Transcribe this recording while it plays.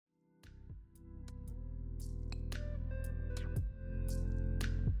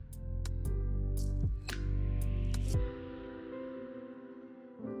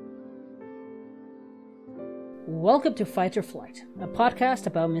Welcome to Fight or Flight, a podcast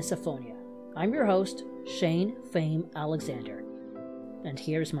about misophonia. I'm your host, Shane Fame Alexander, and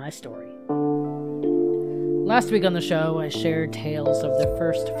here's my story. Last week on the show, I shared tales of the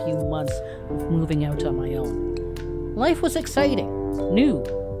first few months of moving out on my own. Life was exciting, new,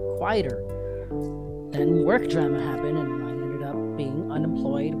 quieter. Then work drama happened, and I ended up being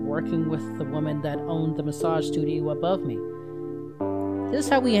unemployed, working with the woman that owned the massage studio above me. This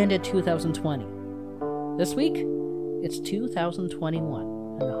is how we ended 2020. This week, it's 2021,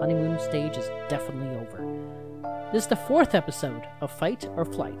 and the honeymoon stage is definitely over. This is the fourth episode of Fight or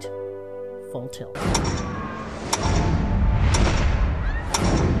Flight, Full Tilt.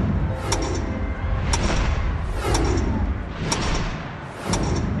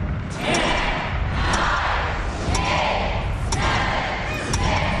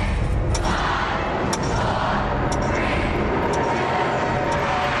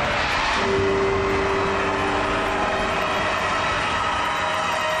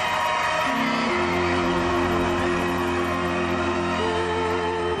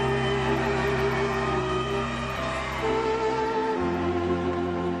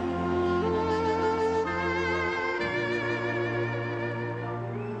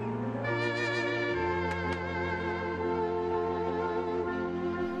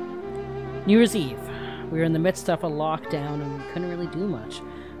 New Year's Eve. We were in the midst of a lockdown and we couldn't really do much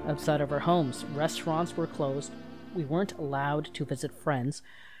outside of our homes. Restaurants were closed. We weren't allowed to visit friends.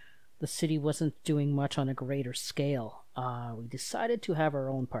 The city wasn't doing much on a greater scale. We decided to have our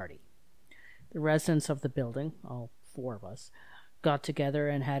own party. The residents of the building, all four of us, got together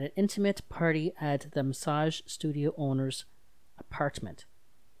and had an intimate party at the massage studio owner's apartment.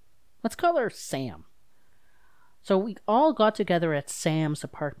 Let's call her Sam. So we all got together at Sam's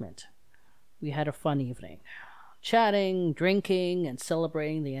apartment. We had a fun evening, chatting, drinking, and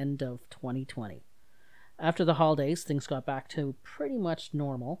celebrating the end of 2020. After the holidays, things got back to pretty much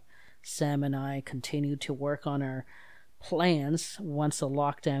normal. Sam and I continued to work on our plans once the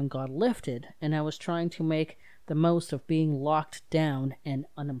lockdown got lifted, and I was trying to make the most of being locked down and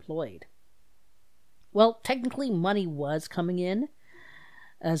unemployed. Well, technically money was coming in,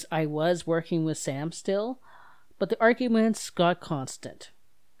 as I was working with Sam still, but the arguments got constant.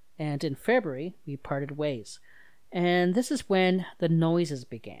 And in February, we parted ways. And this is when the noises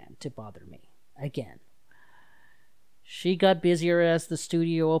began to bother me again. She got busier as the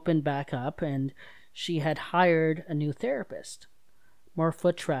studio opened back up, and she had hired a new therapist. More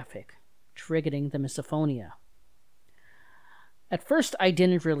foot traffic, triggering the misophonia. At first, I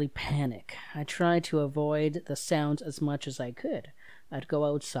didn't really panic. I tried to avoid the sounds as much as I could. I'd go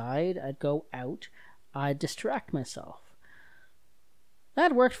outside, I'd go out, I'd distract myself.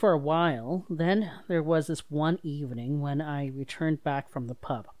 That worked for a while. Then there was this one evening when I returned back from the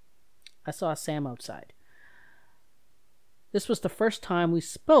pub. I saw Sam outside. This was the first time we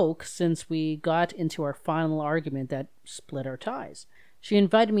spoke since we got into our final argument that split our ties. She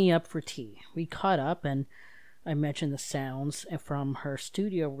invited me up for tea. We caught up and I mentioned the sounds from her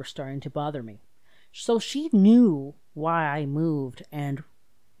studio were starting to bother me. So she knew why I moved and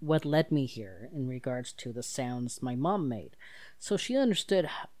what led me here in regards to the sounds my mom made. So she understood,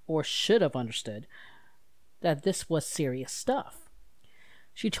 or should have understood, that this was serious stuff.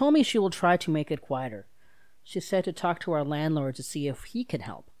 She told me she will try to make it quieter. She said to talk to our landlord to see if he can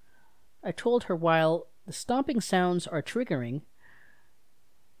help. I told her while the stomping sounds are triggering,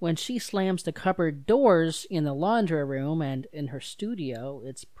 when she slams the cupboard doors in the laundry room and in her studio,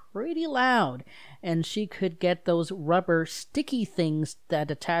 it's pretty loud, and she could get those rubber sticky things that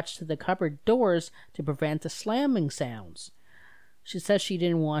attach to the cupboard doors to prevent the slamming sounds. She said she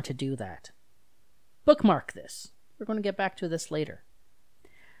didn't want to do that. Bookmark this. We're going to get back to this later.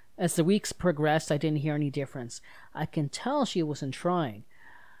 As the weeks progressed, I didn't hear any difference. I can tell she wasn't trying.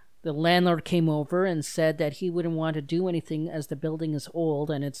 The landlord came over and said that he wouldn't want to do anything as the building is old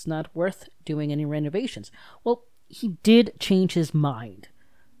and it's not worth doing any renovations. Well, he did change his mind,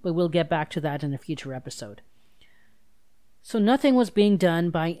 but we'll get back to that in a future episode. So nothing was being done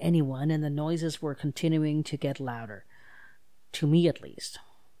by anyone and the noises were continuing to get louder. To me at least.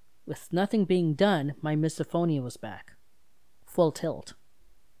 With nothing being done, my misophonia was back. Full tilt.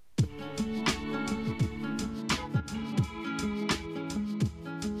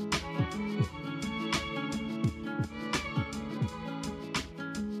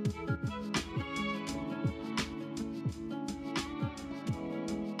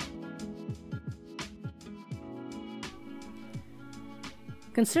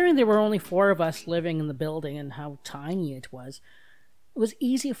 Considering there were only four of us living in the building and how tiny it was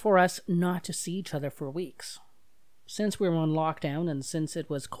easy for us not to see each other for weeks. Since we were on lockdown and since it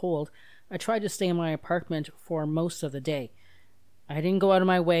was cold, I tried to stay in my apartment for most of the day. I didn't go out of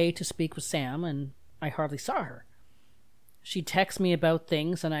my way to speak with Sam, and I hardly saw her. She'd text me about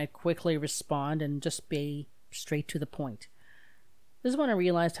things, and I'd quickly respond and just be straight to the point. This is when I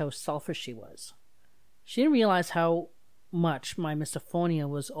realized how selfish she was. She didn't realize how much my misophonia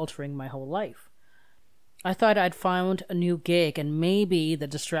was altering my whole life. I thought I'd found a new gig, and maybe the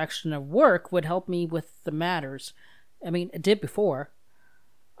distraction of work would help me with the matters. It did before.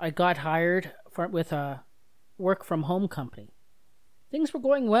 I got hired with a work-from-home company. Things were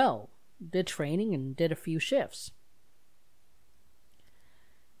going well. Did training and did a few shifts.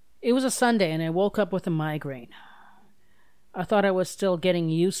 It was a Sunday, and I woke up with a migraine. I thought I was still getting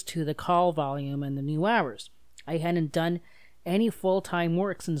used to the call volume and the new hours. I hadn't done any full-time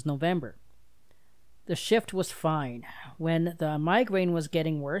work since November. The shift was fine. When the migraine was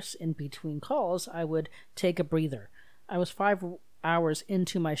getting worse in between calls, I would take a breather. I was 5 hours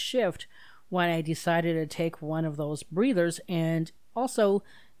into my shift when I decided to take one of those breathers and also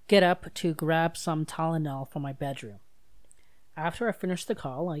get up to grab some Tylenol from my bedroom. After I finished the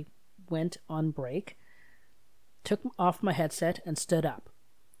call, I went on break, took off my headset, and stood up.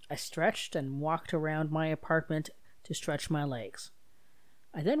 I stretched and walked around my apartment to stretch my legs.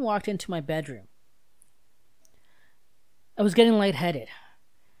 I then walked into my bedroom. I was getting lightheaded.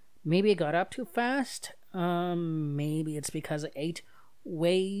 Maybe I got up too fast. Maybe it's because I ate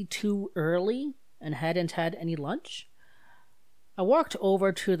way too early and hadn't had any lunch. I walked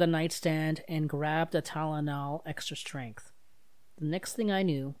over to the nightstand and grabbed a Tylenol extra strength. The next thing I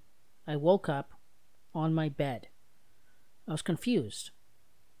knew, I woke up on my bed. I was confused.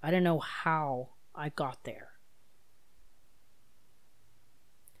 I didn't know how I got there.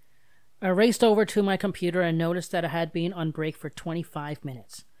 I raced over to my computer and noticed that I had been on break for 25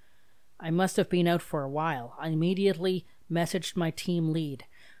 minutes. I must have been out for a while. I immediately messaged my team lead,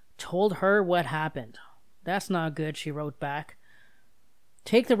 told her what happened. "That's not good," she wrote back.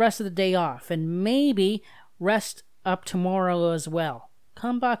 "Take the rest of the day off and maybe rest up tomorrow as well.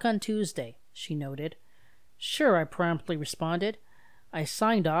 Come back on Tuesday," she noted. "Sure," I promptly responded. I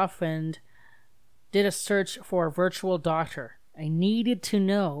signed off and did a search for a virtual doctor. I needed to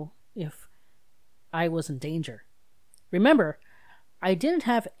know if I was in danger. Remember, I didn't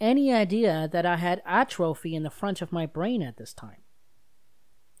have any idea that I had atrophy in the front of my brain at this time.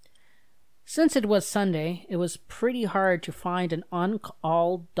 Since it was Sunday, it was pretty hard to find an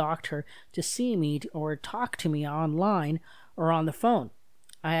on-call doctor to see me or talk to me online or on the phone.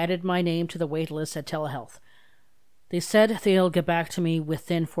 I added my name to the wait list at telehealth. They said they'll get back to me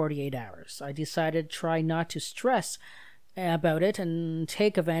within 48 hours. I decided to try not to stress about it and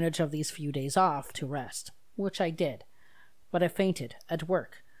take advantage of these few days off to rest, which I did. But I fainted at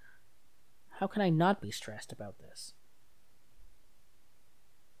work. How can I not be stressed about this?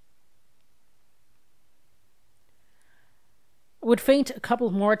 I would faint a couple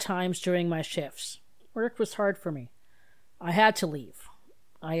more times during my shifts. Work was hard for me. I had to leave.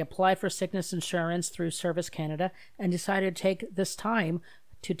 I applied for sickness insurance through Service Canada and decided to take this time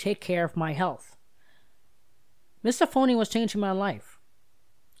to take care of my health. Misophonia was changing my life.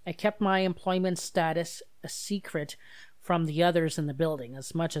 I kept my employment status a secret from the others in the building.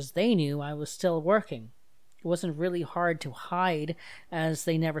 As much as they knew, I was still working. It wasn't really hard to hide, as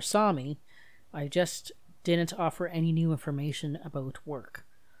they never saw me. I just didn't offer any new information about work.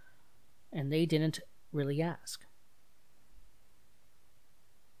 And they didn't really ask.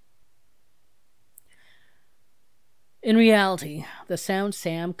 In reality, the sound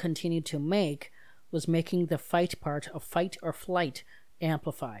Sam continued to make was making the fight part of fight or flight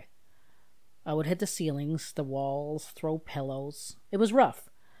amplify. I would hit the ceilings, the walls, throw pillows. It was rough.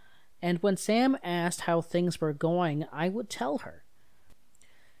 And when Sam asked how things were going, I would tell her.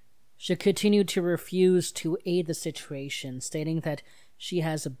 She continued to refuse to aid the situation, stating that she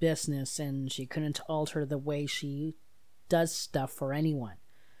has a business and she couldn't alter the way she does stuff for anyone.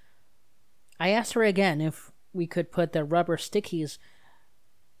 I asked her again if we could put the rubber stickies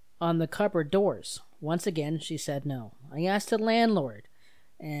on the cupboard doors. Once again, she said no. I asked the landlord,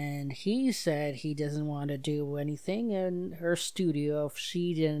 and he said he doesn't want to do anything in her studio if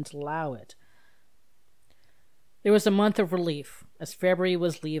she didn't allow it. There was a month of relief. As February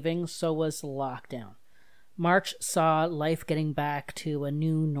was leaving, so was the lockdown. March saw life getting back to a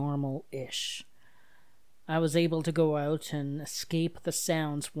new normal-ish. I was able to go out and escape the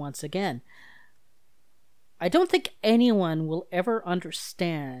sounds once again. I don't think anyone will ever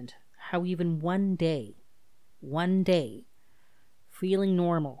understand how even one day, feeling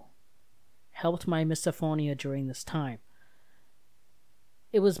normal, helped my misophonia during this time.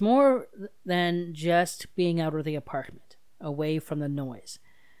 It was more than just being out of the apartment, away from the noise.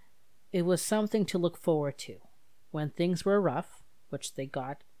 It was something to look forward to. When things were rough, which they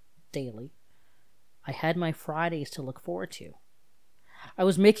got daily, I had my Fridays to look forward to. I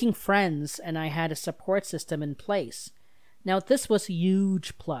was making friends and I had a support system in place. Now, this was a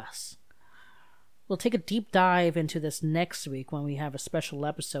huge plus. We'll take a deep dive into this next week when we have a special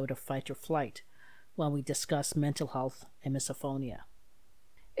episode of Fight or Flight, when we discuss mental health and misophonia.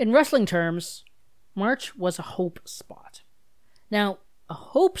 In wrestling terms, March was a hope spot. Now, a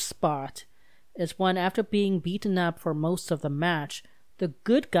hope spot is when, after being beaten up for most of the match, the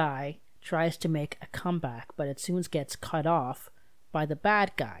good guy tries to make a comeback, but it soon gets cut off by the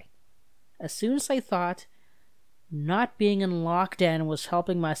bad guy. As soon as I thought not being in lockdown was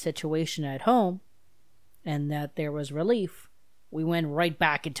helping my situation at home, and that there was relief, we went right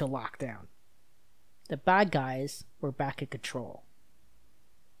back into lockdown. The bad guys were back in control.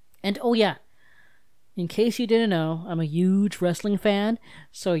 And oh yeah, in case you didn't know, I'm a huge wrestling fan,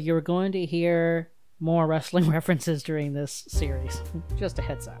 so you're going to hear more wrestling references during this series. Just a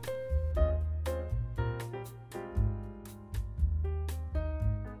heads up.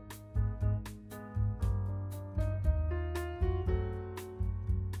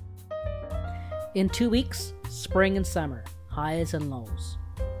 In 2 weeks, spring and summer, highs and lows.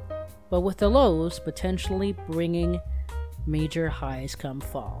 But with the lows potentially bringing major highs come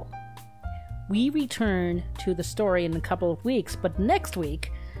fall. We return to the story in a couple of weeks, but next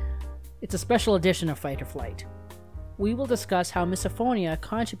week, it's a special edition of Fight or Flight. We will discuss how misophonia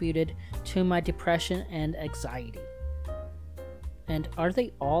contributed to my depression and anxiety. And are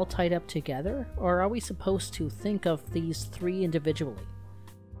they all tied up together, or are we supposed to think of these three individually?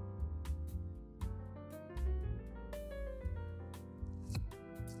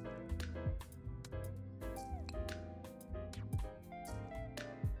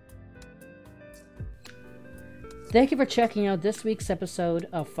 Thank you for checking out this week's episode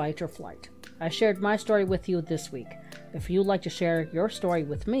of Fight or Flight. I shared my story with you this week. If you'd like to share your story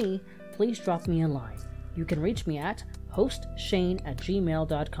with me, please drop me a line. You can reach me at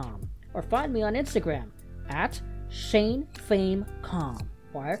hostshane@gmail.com or find me on Instagram at ShaneFameCom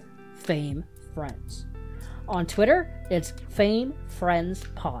or FameFriends. On Twitter, it's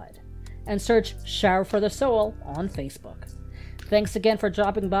FameFriendsPod. And search Shower for the Soul on Facebook. Thanks again for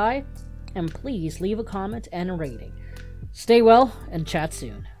dropping by, and please leave a comment and a rating. Stay well and chat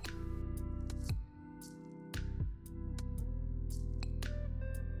soon.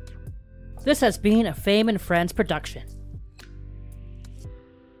 This has been a Fame and Friends production.